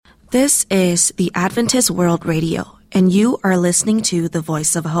This is the Adventist World Radio, and you are listening to the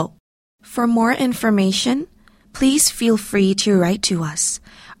Voice of Hope. For more information, please feel free to write to us.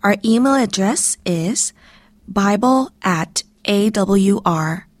 Our email address is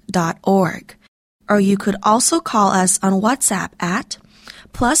bible@awr.org, or you could also call us on WhatsApp at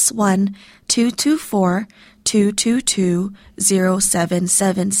 +1 224 222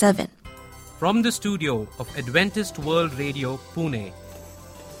 0777. From the studio of Adventist World Radio, Pune,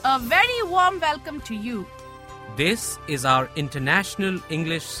 a very warm welcome to you. This is our International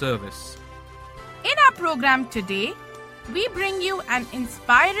English Service. In our program today, we bring you an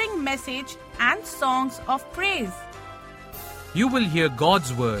inspiring message and songs of praise. You will hear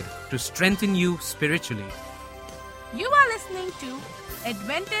God's Word to strengthen you spiritually. You are listening to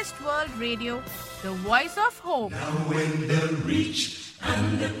Adventist World Radio, the Voice of Hope. Now when the rich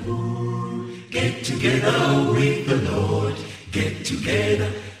and the poor get together with the Lord, get together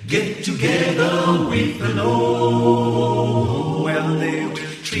with the Lord. Well, they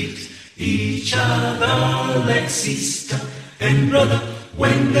will treat each other like sister and brother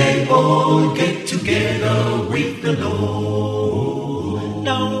when they all get together with the Lord.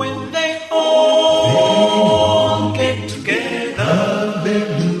 Now when they all get together,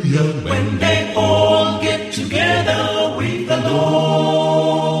 hallelujah, when they all get together with the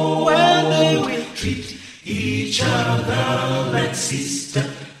Lord, well, they will treat each other like sister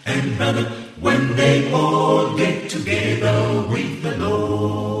and brother when they all get together with the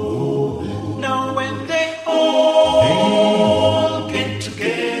Lord. Now when they all get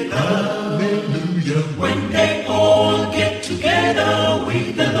together, hallelujah, when they all get together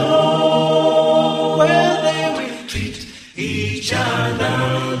with the Lord, well, they will treat each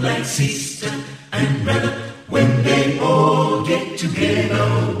other like sister and brother when they all get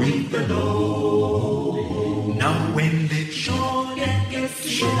together with the Lord. Now when they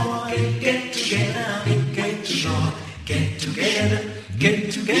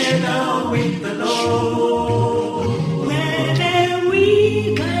get together with the Lord. When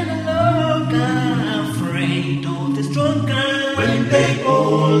we kind of look afraid of the strong guy, when they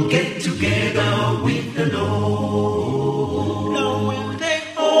all get together with the Lord. Now when they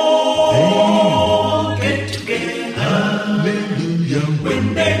all get together, hallelujah,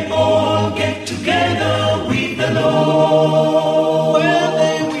 when they all get together with the Lord, well,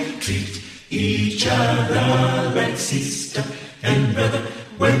 they will treat each other like sister and brother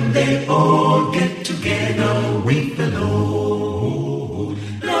when they all get together with the Lord.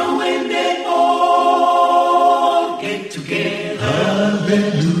 Now when they all get together,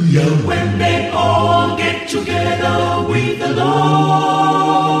 hallelujah, when they all get together with the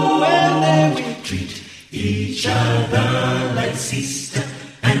Lord, well, they will treat each other like sister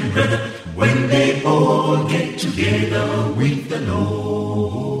and brother when they all get together with the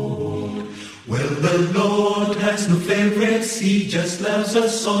Lord. Well, the Lord has no favorites, He just loves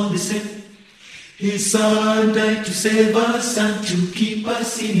us all the same. His Son died to save us and to keep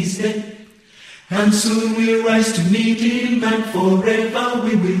us in His name. And soon we'll rise to meet Him, and forever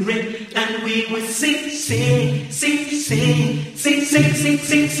we will reign. And we will sing, sing, sing, sing, sing, sing, sing,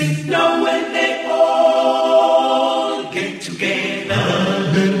 sing, sing. Now when they all get together,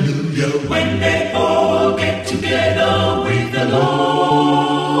 hallelujah, when they all get together with the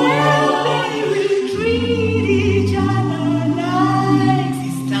Lord, well, they will treat each other like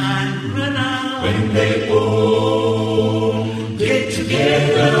sister and brother. When they all get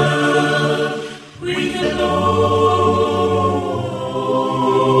together with the Lord,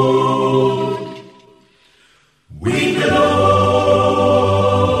 with the Lord.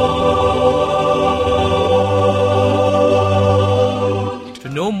 To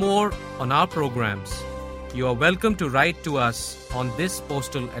know more on our programs, you are welcome to write to us on this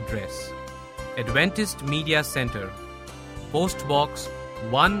postal address: Adventist Media Center, Post Box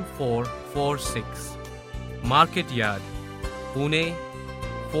 1446, Market Yard, Pune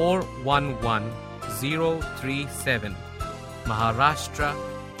 411037, Maharashtra,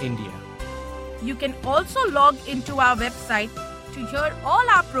 India. You can also log into our website to hear all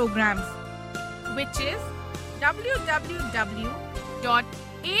our programs, which is www.awr.org.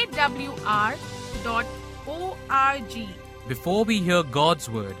 Before we hear God's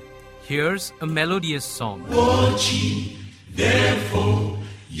Word, here's a melodious song. Watch ye, therefore,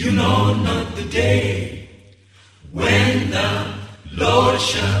 you know not the day when the Lord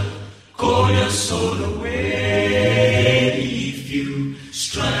shall call your soul away. If you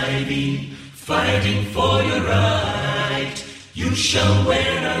striving, fighting for your right, you shall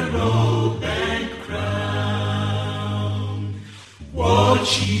wear a robe and crown.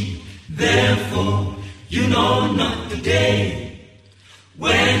 Watch ye, therefore, you know not the day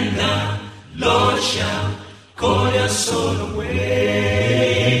when the Lord shall call your soul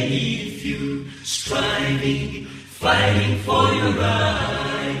away. If you striving, fighting for your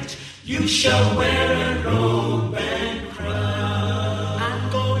right, you shall wear a robe and crown.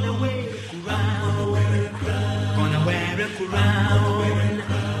 I'm gonna wear a crown. Gonna wear a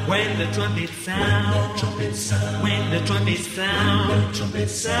crown. When the trumpet sounds, when the trumpet sounds,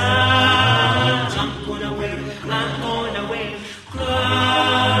 I'm gonna wear a crown.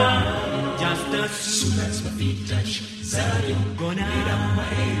 Just as soon as my feet touch Zion, gonna lay down my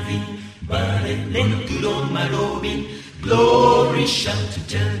heavy burden, then put on my robe in glory, shout to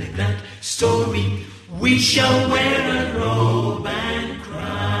tell a glad story. We shall wear a robe and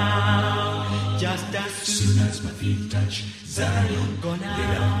crown. Just as soon as my feet touch Zion, gonna lay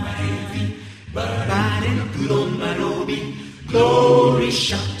down my heavy burden, put on my robe in glory,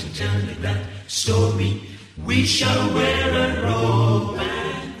 shout to tell a glad story. We shall wear a robe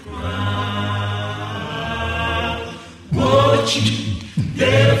and crown. Watch ye,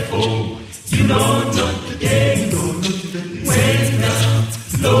 therefore, you know not the day, when the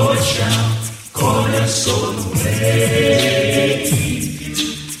Lord shall call your soul away.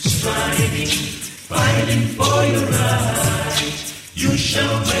 Striving, fighting for your right, you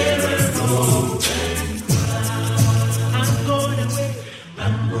shall wear a robe and crown.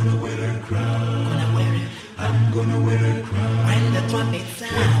 I'm gonna wear a crown. I'm gonna wear a crown. When the trumpet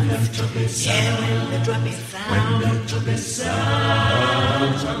sounds, yeah, when the trumpet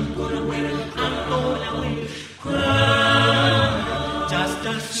sounds, I'm gonna wear a crown. Just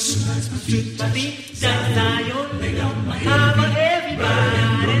as soon as my feet touch Zion, lay down my heavy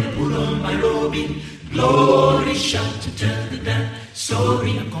burden, put on my robe in glory, shout to tell the glad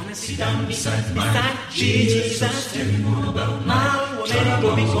story. I'm gonna sit down beside Jesus, tell him all about my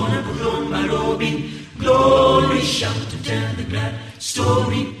trouble. I'm gonna put on my robe in glory, shout to tell the glad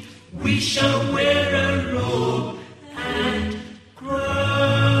story. We shall wear a robe and crown.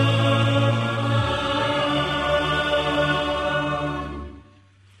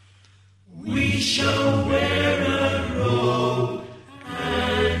 We shall wear a robe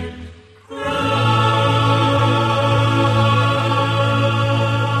and crown.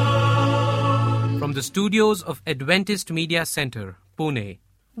 From the studios of Adventist Media Center, Pune,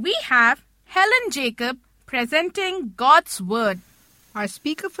 We have Helen Jacob presenting God's Word. Our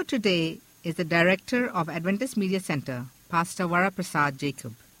speaker for today is the Director of Adventist Media Center, Pastor Varaprasad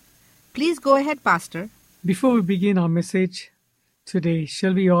Jacob. Please go ahead, Pastor. Before we begin our message today,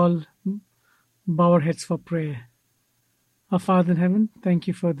 shall we all bow our heads for prayer? Our Father in heaven, thank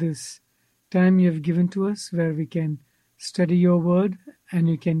you for this time you have given to us where we can study your word and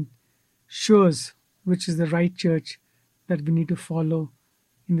you can show us which is the right church that we need to follow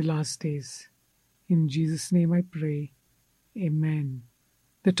in the last days. In Jesus' name I pray. Amen.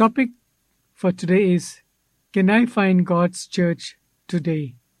 The topic for today is, Can I Find God's Church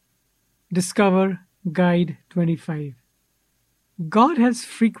Today? Discover Guide 25. God has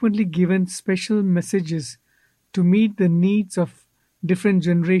frequently given special messages to meet the needs of different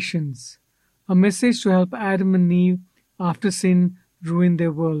generations. A message to help Adam and Eve after sin ruined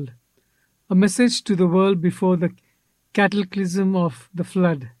their world. A message to the world before the cataclysm of the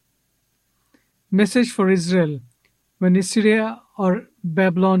flood. Message for Israel when Assyria or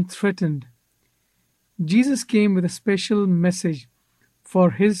Babylon threatened. Jesus came with a special message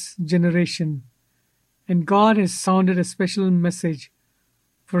for his generation, and God has sounded a special message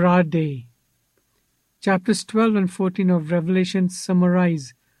for our day. Chapters 12 and 14 of Revelation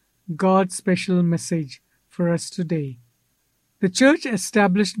summarize God's special message for us today. The church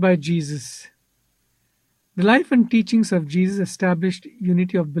established by Jesus. The life and teachings of Jesus established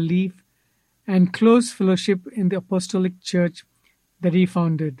unity of belief and close fellowship in the apostolic church that he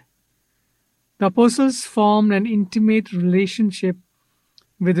founded. The apostles formed an intimate relationship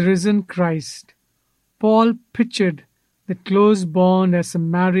with the risen Christ. Paul pictured the close bond as a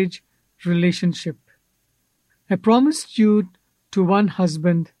marriage relationship. I promised you to one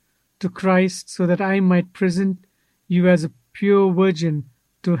husband, to Christ, so that I might present you as a pure virgin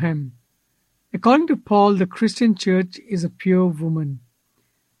to him. According to Paul, the Christian church is a pure woman,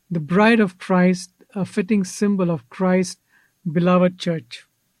 the bride of Christ, a fitting symbol of Christ's beloved church.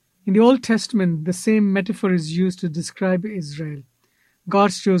 In the Old Testament, the same metaphor is used to describe Israel,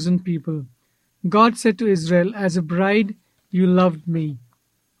 God's chosen people. God said to Israel, "As a bride, you loved me.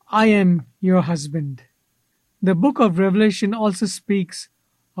 I am your husband." The book of Revelation also speaks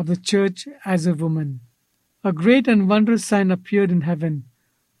of the church as a woman. A great and wondrous sign appeared in heaven,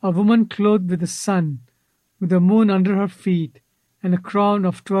 a woman clothed with the sun, with the moon under her feet, and a crown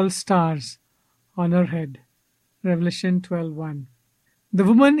of 12 stars on her head. Revelation 12:1. The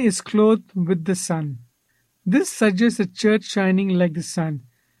woman is clothed with the sun. This suggests a church shining like the sun.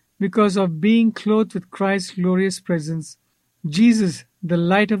 Because of being clothed with Christ's glorious presence, Jesus, the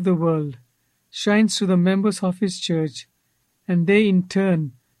light of the world, shines through the members of his church, and they in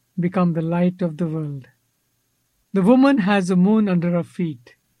turn become the light of the world. The woman has the moon under her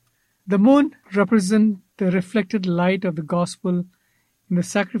feet. The moon represents the reflected light of the gospel in the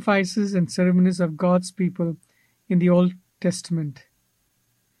sacrifices and ceremonies of God's people in the Old Testament.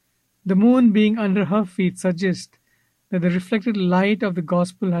 The moon being under her feet suggests that the reflected light of the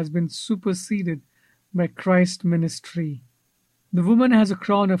gospel has been superseded by Christ's ministry. The woman has a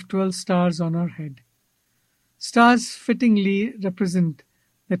crown of 12 stars on her head. Stars fittingly represent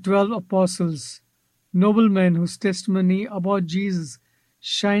the 12 apostles, noblemen whose testimony about Jesus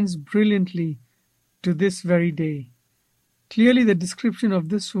shines brilliantly to this very day. Clearly, the description of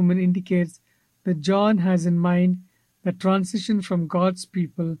this woman indicates that John has in mind the transition from God's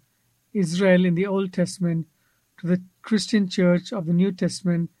people, Israel in the Old Testament, to the Christian church of the New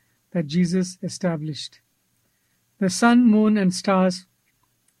Testament that Jesus established. The sun, moon, and stars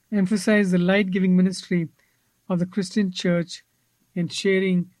emphasize the light-giving ministry of the Christian church in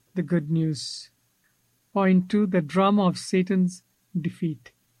sharing the good news. Point 2. The drama of Satan's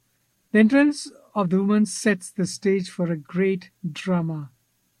defeat. The entrance of the woman sets the stage for a great drama.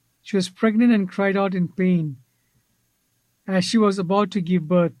 She was pregnant and cried out in pain as she was about to give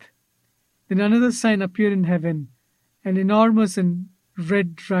birth. Then another sign appeared in heaven, an enormous and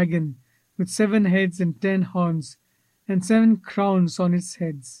red dragon with 7 heads and 10 horns and 7 crowns on its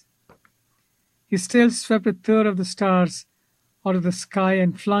heads. His tail swept a third of the stars out of the sky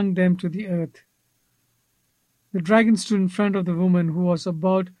and flung them to the earth. The dragon stood in front of the woman who was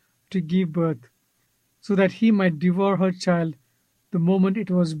about to give birth, so that he might devour her child the moment it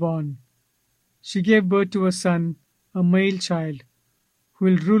was born. She gave birth to a son, a male child, who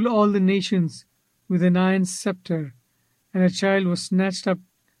will rule all the nations with an iron scepter, and a child was snatched up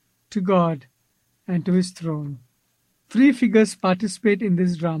to God and to his throne. 3 figures participate in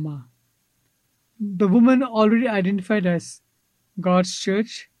this drama. The woman already identified as God's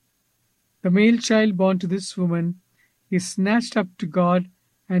church. The male child born to this woman is snatched up to God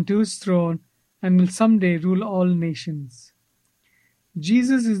and to his throne and will someday rule all nations.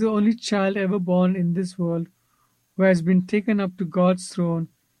 Jesus is the only child ever born in this world who has been taken up to God's throne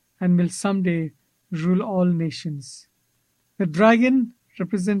and will someday rule all nations. The dragon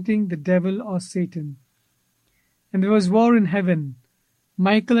representing the devil or Satan. And there was war in heaven.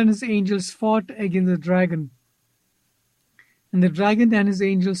 Michael and his angels fought against the dragon, and the dragon and his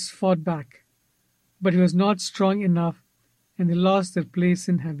angels fought back, but he was not strong enough, and they lost their place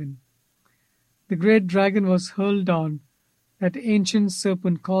in heaven. The great dragon was hurled down, that ancient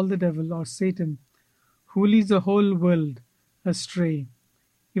serpent called the devil or Satan, who leads the whole world astray.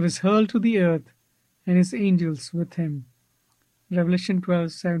 He was hurled to the earth, and his angels with him. Revelation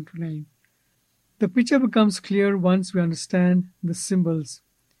 12:7-9. The picture becomes clear once we understand the symbols.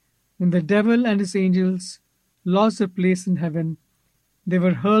 When the devil and his angels lost their place in heaven, they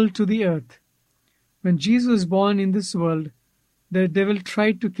were hurled to the earth. When Jesus was born in this world, the devil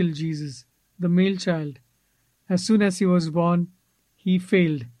tried to kill Jesus, the male child. As soon as he was born, he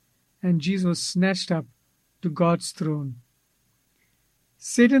failed, and Jesus was snatched up to God's throne.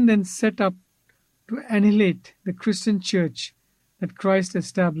 Satan then set up to annihilate the Christian church that Christ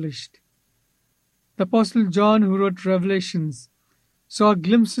established. The Apostle John, who wrote Revelations, saw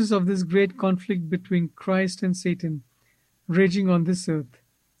glimpses of this great conflict between Christ and Satan raging on this earth.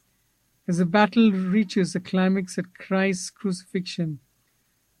 As the battle reaches a climax at Christ's crucifixion,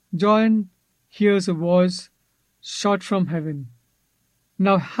 John hears a voice shout from heaven,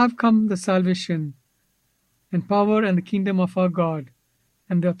 "Now have come the salvation and power and the kingdom of our God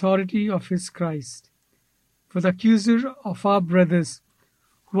and the authority of his Christ. For the accuser of our brothers,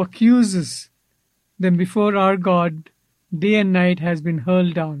 who accuses them before our God day and night, has been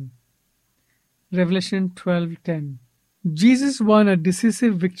hurled down." Revelation 12:10. Jesus won a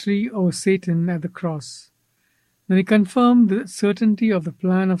decisive victory over Satan at the cross. When he confirmed the certainty of the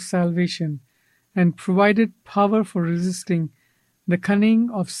plan of salvation and provided power for resisting the cunning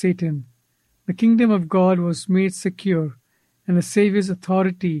of Satan, the kingdom of God was made secure, and the Savior's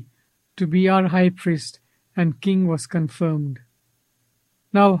authority to be our high priest and king was confirmed.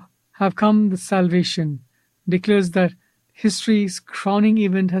 Now have come the salvation, declares that history's crowning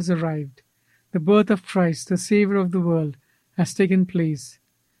event has arrived. The birth of Christ, the Savior of the world, has taken place.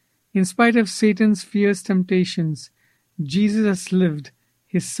 In spite of Satan's fierce temptations, Jesus has lived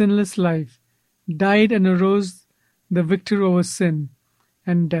his sinless life, died and arose the victor over sin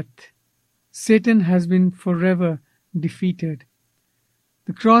and death. Satan has been forever defeated.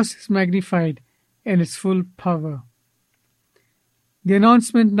 The cross is magnified in its full power. The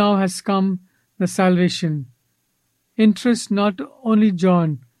announcement now has come, the salvation. Interests not only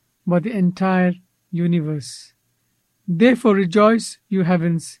John, but the entire universe. Therefore rejoice, you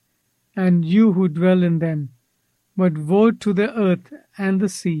heavens, and you who dwell in them. But woe to the earth and the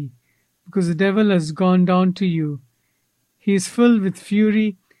sea, because the devil has gone down to you. He is filled with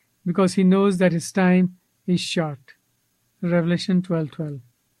fury, because he knows that his time is short. Revelation 12:12.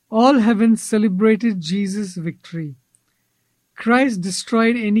 All heaven celebrated Jesus' victory. Christ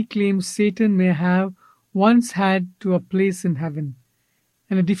destroyed any claim Satan may have once had to a place in heaven,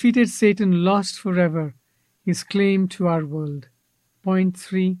 and a defeated Satan lost forever his claim to our world. Point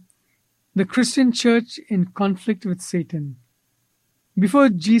 3. The Christian Church in conflict with Satan. Before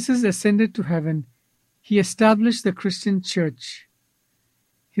Jesus ascended to heaven, he established the Christian Church.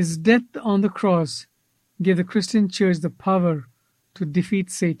 His death on the cross gave the Christian Church the power to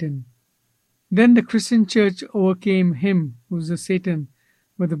defeat Satan. Then the Christian Church overcame him, who is the Satan,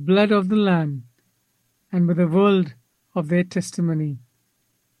 with the blood of the Lamb and with the word of their testimony.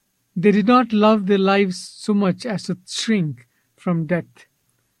 They did not love their lives so much as to shrink from death.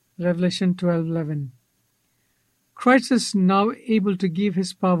 Revelation 12:11. Christ is now able to give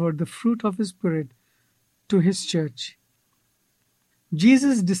his power, the fruit of his Spirit, to his church.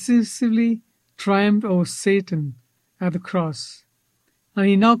 Jesus decisively triumphed over Satan at the cross, and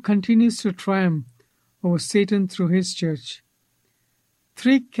he now continues to triumph over Satan through his church.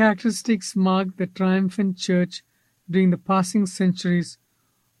 Three characteristics mark the triumphant church during the passing centuries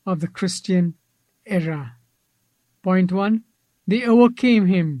of the Christian era. Point 1. They overcame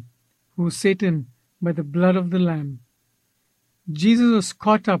him, who is Satan, by the blood of the Lamb. Jesus was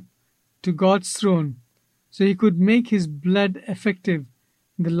caught up to God's throne so he could make his blood effective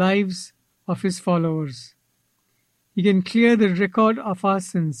in the lives of his followers. He can clear the record of our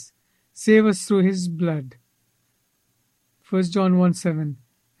sins, save us through his blood. 1 John 1:7,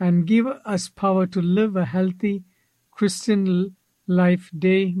 and give us power to live a healthy Christian life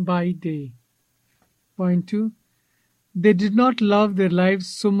day by day. Point 2. They did not love their lives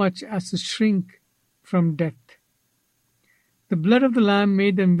so much as to shrink from death. The blood of the Lamb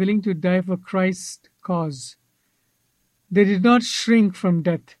made them willing to die for Christ's cause. They did not shrink from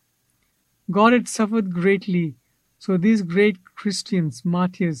death. God had suffered greatly, so these great Christians,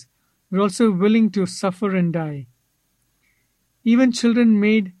 martyrs, were also willing to suffer and die. Even children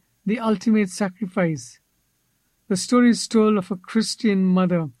made the ultimate sacrifice. The story is told of a Christian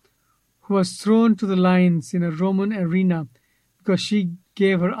mother who was thrown to the lions in a Roman arena because she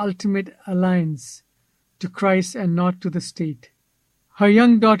gave her ultimate allegiance to Christ and not to the state. Her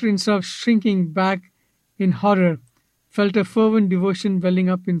young daughter, instead of shrinking back in horror, felt a fervent devotion welling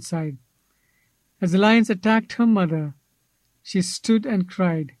up inside. As the lions attacked her mother, she stood and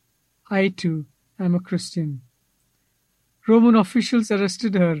cried, "I too am a Christian." Roman officials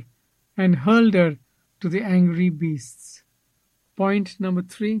arrested her and hurled her to the angry beasts. Point number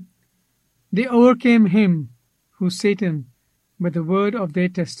 3. They overcame him, who is Satan, by the word of their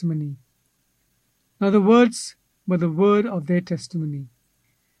testimony. Now the words were the word of their testimony,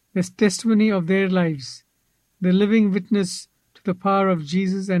 the testimony of their lives, the living witness to the power of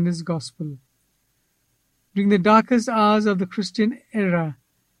Jesus and his gospel. During the darkest hours of the Christian era,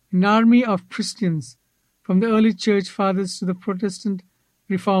 an army of Christians, from the early church fathers to the Protestant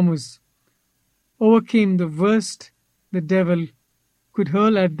reformers, overcame the worst the devil could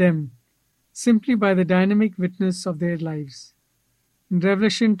hurl at them simply by the dynamic witness of their lives. In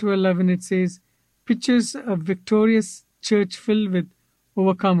Revelation 2:11 it says, pictures a victorious church filled with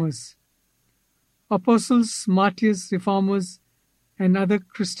overcomers. Apostles, martyrs, reformers, and other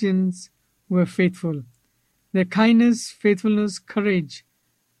Christians were faithful. Their kindness, faithfulness, courage,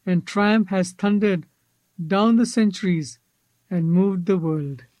 and triumph has thundered down the centuries and moved the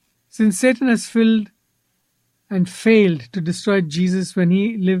world. Since Satan has failed to destroy Jesus when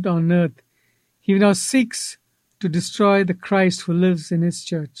he lived on earth, he now seeks to destroy the Christ who lives in his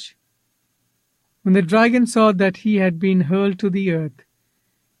church. When the dragon saw that he had been hurled to the earth,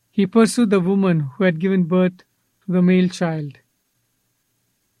 he pursued the woman who had given birth to the male child.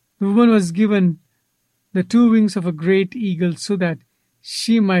 The woman was given the 2 wings of a great eagle so that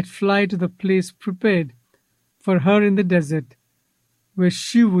she might fly to the place prepared for her in the desert, where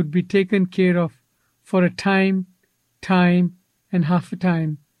she would be taken care of for a time, and half a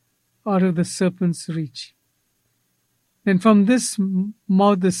time, out of the serpent's reach. Then from this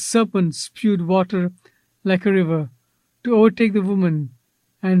mouth the serpent spewed water like a river to overtake the woman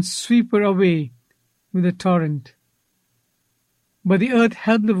and sweep her away with a torrent. But the earth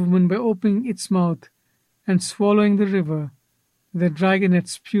helped the woman by opening its mouth and swallowing the river, the dragon had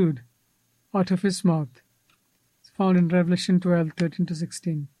spewed out of his mouth. It's found in Revelation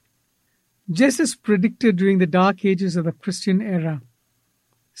 12:13-16. Just as predicted during the dark ages of the Christian era,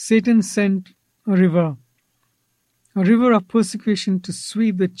 Satan sent a river of persecution to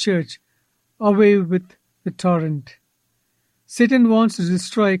sweep the church away with the torrent. Satan wants to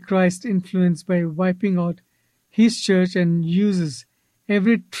destroy Christ's influence by wiping out his church and uses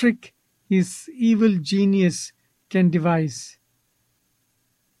every trick his evil genius can devise.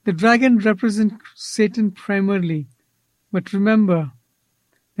 The dragon represents Satan primarily, but remember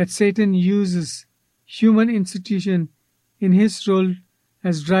that Satan uses human institution in his role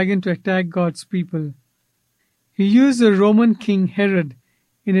as dragon to attack God's people. He used the Roman king Herod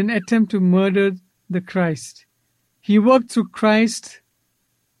in an attempt to murder the Christ. He worked through Christ's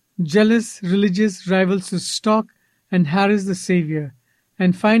jealous religious rivals to stalk and harass the Savior,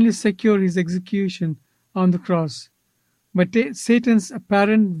 and finally secure his execution on the cross. But Satan's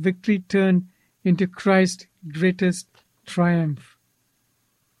apparent victory turned into Christ's greatest triumph.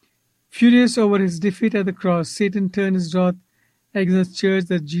 Furious over his defeat at the cross, Satan turned his wrath against the church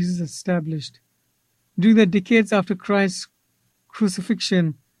that Jesus established. During the decades after Christ's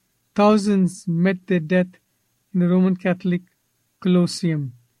crucifixion, thousands met their death in the Roman Catholic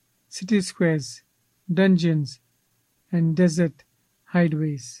Colosseum, city squares, dungeons, and desert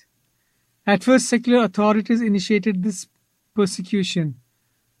hideaways. At first, secular authorities initiated this persecution,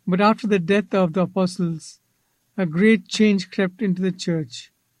 but after the death of the apostles, a great change crept into the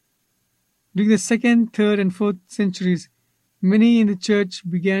church. During the 2nd, 3rd, and 4th centuries, many in the church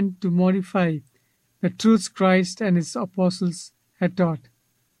began to modify the truths Christ and his apostles had taught.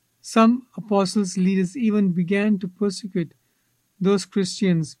 Some apostles' leaders even began to persecute those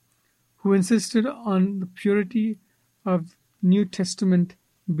Christians who insisted on the purity of New Testament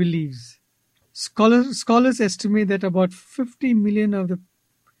beliefs. Scholars estimate that about 50 million of the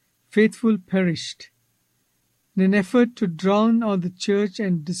faithful perished. In an effort to drown out the church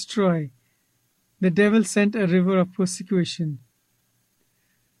and destroy, the devil sent a river of persecution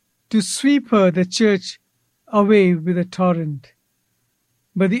to sweep the church away with a torrent.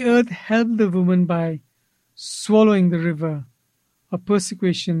 But the earth helped the woman by swallowing the river of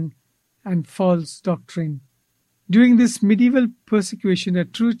persecution and false doctrine. During this medieval persecution, a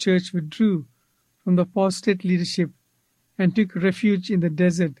true church withdrew from the apostate leadership and took refuge in the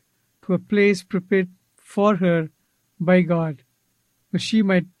desert to a place prepared for her by God, where she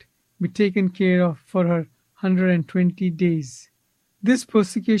might be taken care of for her 120 days. This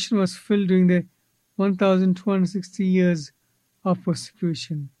persecution was filled during the 1260 years of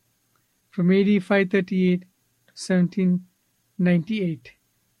persecution, from AD 538 to 1798.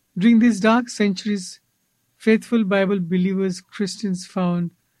 During these dark centuries, faithful Bible believers Christians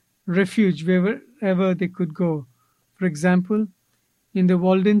found refuge wherever they could go. For example, in the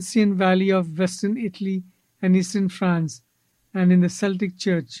Waldensian Valley of Western Italy and Eastern France, and in the Celtic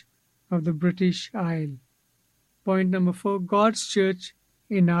Church of the British Isles. Point number 4, God's Church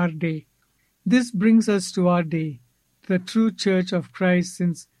in our day. This brings us to our day, the true Church of Christ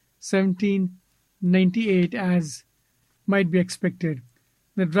since 1798, as might be expected.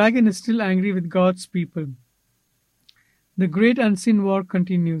 The dragon is still angry with God's people. The great unseen war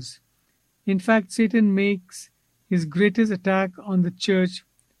continues. In fact, Satan makes his greatest attack on the church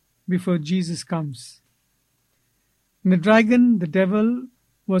before Jesus comes. The dragon, the devil,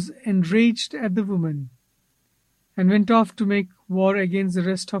 was enraged at the woman and went off to make war against the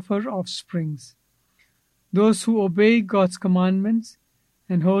rest of her offsprings, those who obey God's commandments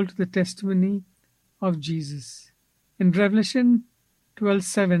and hold to the testimony of Jesus. In Revelation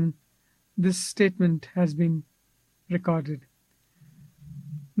 12:7, this statement has been recorded.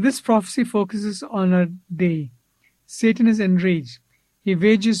 This prophecy focuses on our day. Satan is enraged. He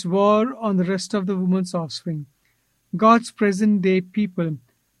wages war on the rest of the woman's offspring. God's present-day people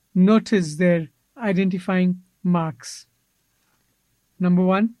notice their identifying marks. Number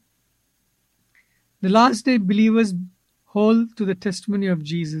 1, the last-day believers hold to the testimony of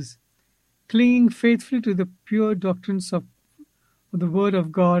Jesus, clinging faithfully to the pure doctrines of the Word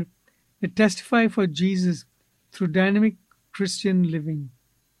of God. They testify for Jesus through dynamic Christian living.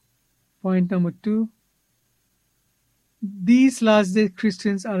 Point number 2, these last-day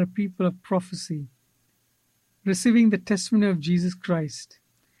Christians are a people of prophecy, receiving the testimony of Jesus Christ,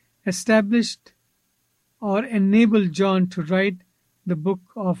 established or enabled John to write the book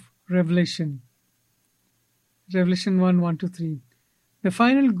of Revelation. Revelation 1:1-3. The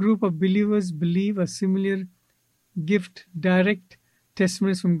final group of believers believe a similar gift, direct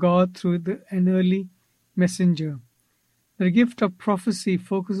testimonies from God through an early messenger. The gift of prophecy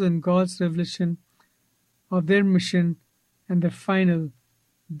focuses on God's revelation of their mission and their final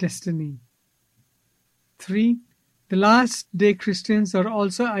destiny. 3. The last day Christians are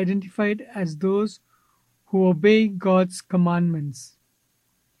also identified as those who obey God's commandments.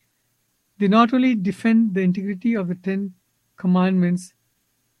 They not only defend the integrity of the 10 commandments,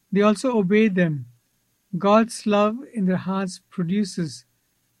 they also obey them. God's love in their hearts produces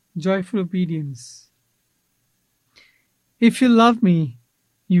joyful obedience. If you love me,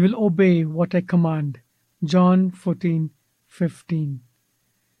 you will obey what I command. John 14:15.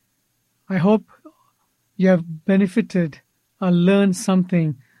 I hope you have benefited or learned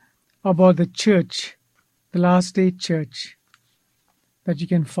something about the church, the last day church, that you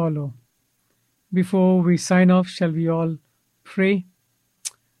can follow. Before we sign off, shall we all pray?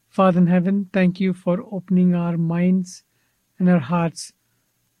 Father in heaven, thank you for opening our minds and our hearts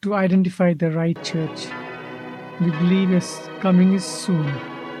to identify the right church. We believe your coming is soon,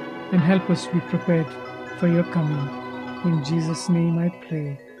 and help us be prepared for your coming. In Jesus' name I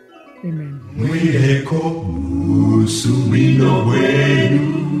pray. Amen. Mwileko musumino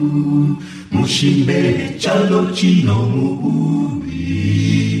wenu mushimbe chalo chino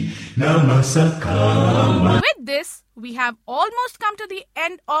mububi namasakama. With this, we have almost come to the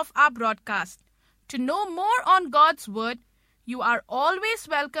end of our broadcast. To know more on God's Word, you are always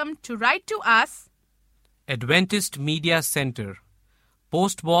welcome to write to us. Adventist Media Center,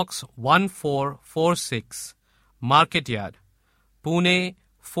 Post Box 1446, Market Yard, Pune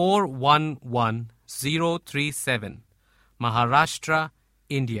 411037, Maharashtra,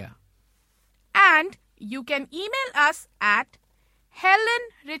 India. And you can email us at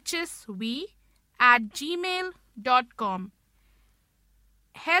helenrichesv@gmail.com.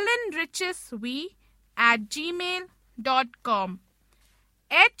 helenrichesv@gmail.com.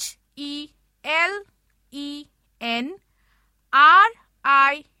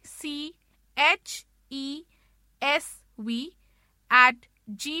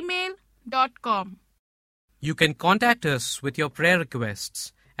 HELENRICHESV@gmail.com. You can contact us with your prayer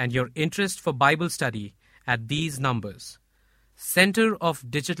requests and your interest for Bible study at these numbers. Center of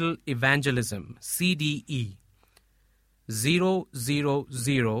Digital Evangelism, CDE,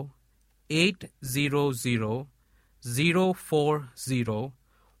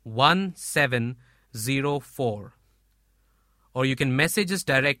 000-800-040-1704. Or you can message us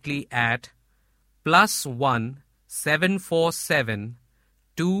directly at +1 747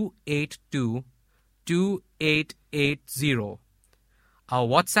 282 2880. Our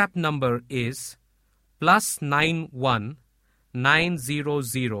WhatsApp number is +91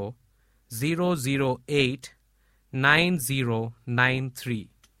 900 008 9093.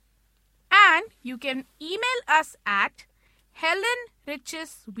 And you can email us at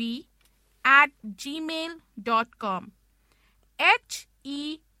helenrichesv@gmail.com.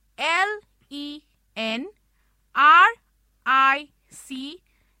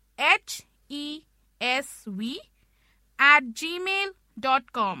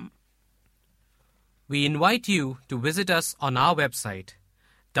 We invite you to visit us on our website,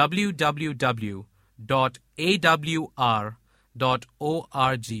 www.awr.org.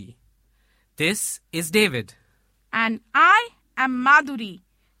 This is David. And I am Madhuri,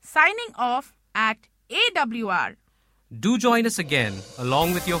 signing off at AWR. Do join us again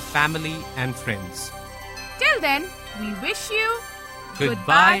along with your family and friends. Till then, we wish you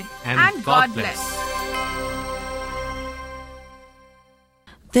Goodbye and God bless.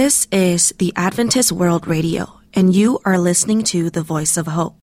 This is the Adventist World Radio, and you are listening to the Voice of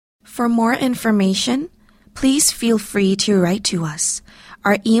Hope. For more information, please feel free to write to us.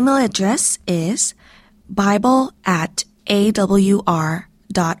 Our email address is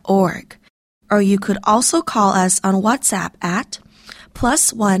bible@awr.org. Or you could also call us on WhatsApp at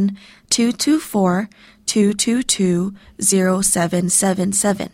 +1 224 222 0777.